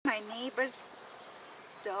neighbor's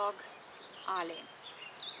dog, Ali.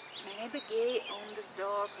 My neighbor Gay owned this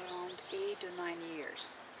dog around 8 or 9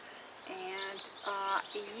 years. And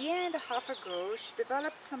a year and a half ago, she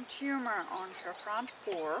developed some tumor on her front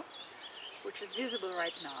paw, which is visible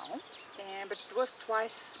right now, but it was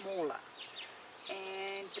twice smaller.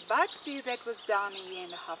 And the biopsy that was done a year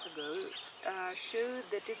and a half ago showed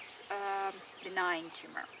that it's a benign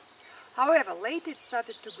tumor. However, later it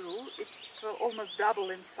started to grow. It's almost double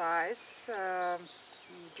in size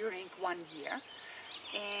during 1 year.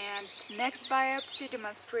 And next biopsy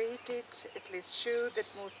demonstrated, at least showed, that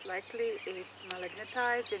most likely it's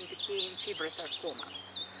malignantized and became fibrosarcoma.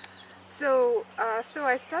 So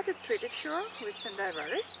I started treating her with Sendai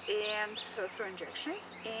virus and through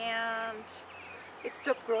injections, and it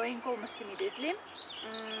stopped growing almost immediately.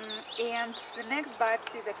 And the next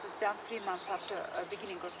biopsy that was done 3 months after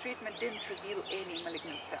beginning of treatment didn't reveal any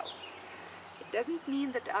malignant cells. It doesn't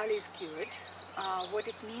mean that Ali is cured. What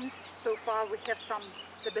it means, so far we have some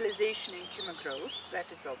stabilization in tumor growth, that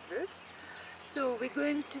is obvious. So we're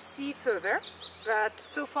going to see further, but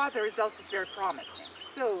so far the results is very promising.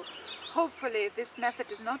 So hopefully this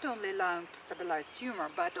method is not only allowing to stabilize tumor,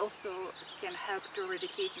 but also can help to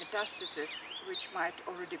eradicate metastasis, which might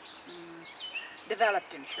already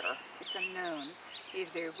developed in her. It's unknown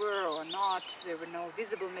if they were or not. There were no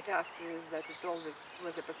visible metastases, that it always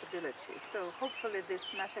was a possibility. So hopefully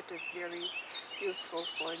this method is very useful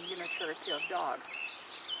for immunotherapy of dogs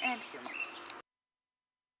and humans.